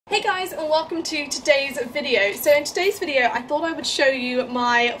Hey guys, and welcome to today's video. So in today's video I thought I would show you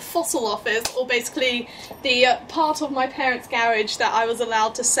my fossil office, or basically the part of my parents' garage that I was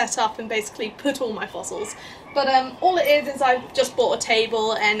allowed to set up and basically put all my fossils. But all it is I've just bought a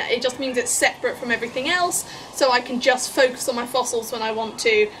table, and it just means it's separate from everything else, so I can just focus on my fossils when I want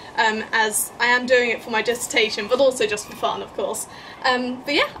to, as I am doing it for my dissertation, but also just for fun, of course.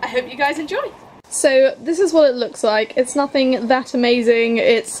 But yeah, I hope you guys enjoy. So this is what it looks like. It's nothing that amazing,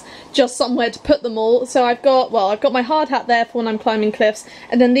 it's just somewhere to put them all. So I've got my hard hat there for when I'm climbing cliffs,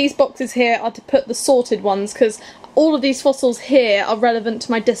 and then these boxes here are to put the sorted ones, because all of these fossils here are relevant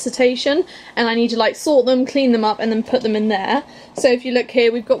to my dissertation, and I need to like sort them, clean them up, and then put them in there. So if you look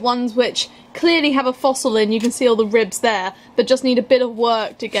here, we've got ones which clearly have a fossil in, you can see all the ribs there, but just need a bit of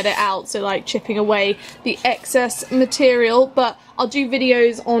work to get it out, so like chipping away the excess material. But I'll do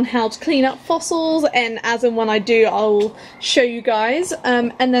videos on how to clean up fossils, and as and when I do I'll show you guys.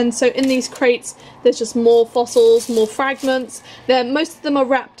 And then so in these crates there's just more fossils, more fragments. Most of them are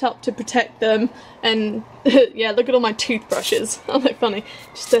wrapped up to protect them, and yeah, look at all my toothbrushes. Aren't they funny?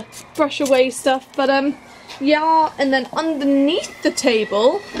 Just to brush away stuff. But yeah, and then underneath the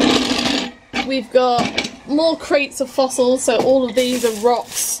table we've got more crates of fossils, so all of these are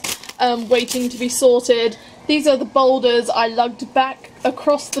rocks waiting to be sorted. These are the boulders I lugged back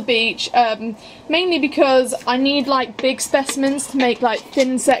across the beach, mainly because I need like big specimens to make like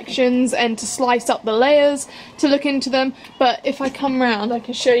thin sections and to slice up the layers to look into them. But if I come round I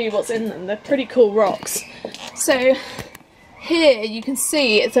can show you what's in them. They're pretty cool rocks. So here you can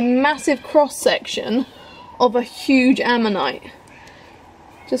see it's a massive cross section of a huge ammonite.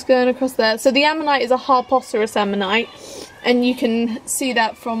 Just going across there. So the ammonite is a Harpoceras ammonite, and you can see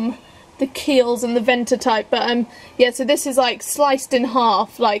that from the keels and the venter type. But yeah, so this is like sliced in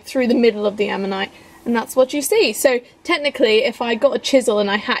half, like through the middle of the ammonite, and that's what you see. So technically, if I got a chisel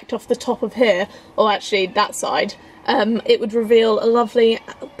and I hacked off the top of here, or actually that side, it would reveal a lovely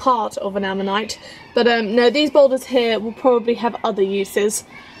part of an ammonite. But no, these boulders here will probably have other uses.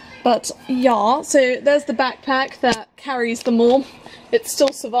 But yeah, so there's the backpack that carries them all. It's still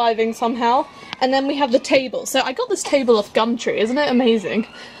surviving somehow. And then we have the table. So I got this table off Gumtree, isn't it amazing?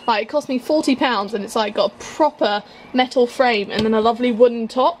 Like, it cost me £40, and it's like got a proper metal frame and then a lovely wooden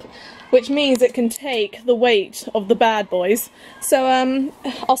top, which means it can take the weight of the bad boys. So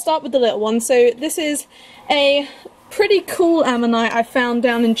I'll start with the little one. So this is a pretty cool ammonite I found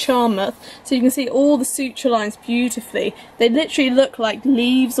down in Charmouth. So you can see all the suture lines beautifully. They literally look like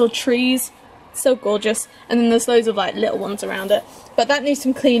leaves or trees. So gorgeous. And then there's loads of like little ones around it. But that needs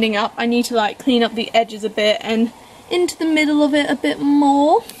some cleaning up. I need to like clean up the edges a bit and into the middle of it a bit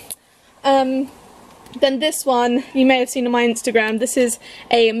more. Then this one, you may have seen on my Instagram, this is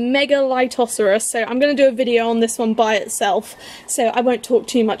a Megalithoceras, so I'm going to do a video on this one by itself, so I won't talk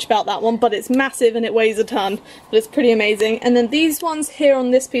too much about that one, but it's massive and it weighs a ton, but it's pretty amazing. And then these ones here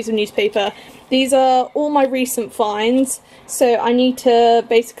on this piece of newspaper, these are all my recent finds, so I need to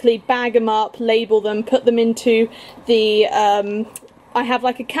basically bag them up, label them, put them into the I have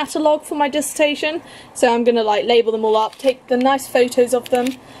like a catalogue for my dissertation, so I'm going to like label them all up, take the nice photos of them.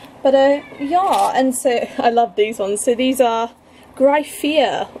 But yeah, and so I love these ones. So these are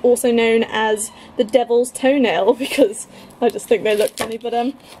Gryphea, also known as the devil's toenail, because I just think they look funny.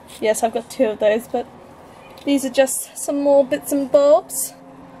 But yes, I've got two of those, but these are just some more bits and bobs.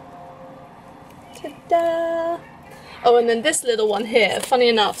 Ta-da! Oh, and then this little one here, funny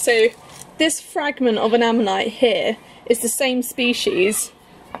enough, so this fragment of an ammonite here is the same species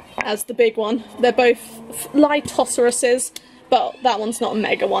as the big one. They're both Lithocerases, but that one's not a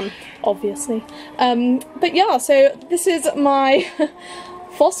mega one, obviously. But yeah, so this is my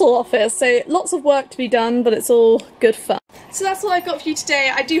fossil office. So lots of work to be done, but it's all good fun. So that's all I've got for you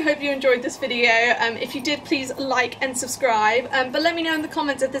today. I do hope you enjoyed this video. If you did, please like and subscribe. But let me know in the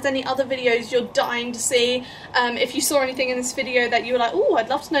comments if there's any other videos you're dying to see. If you saw anything in this video that you were like, oh, I'd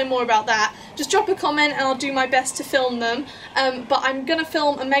love to know more about that, just drop a comment and I'll do my best to film them. But I'm going to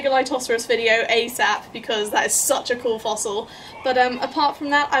film a Megalithoceras video ASAP, because that is such a cool fossil. But apart from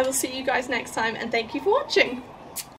that, I will see you guys next time, and thank you for watching.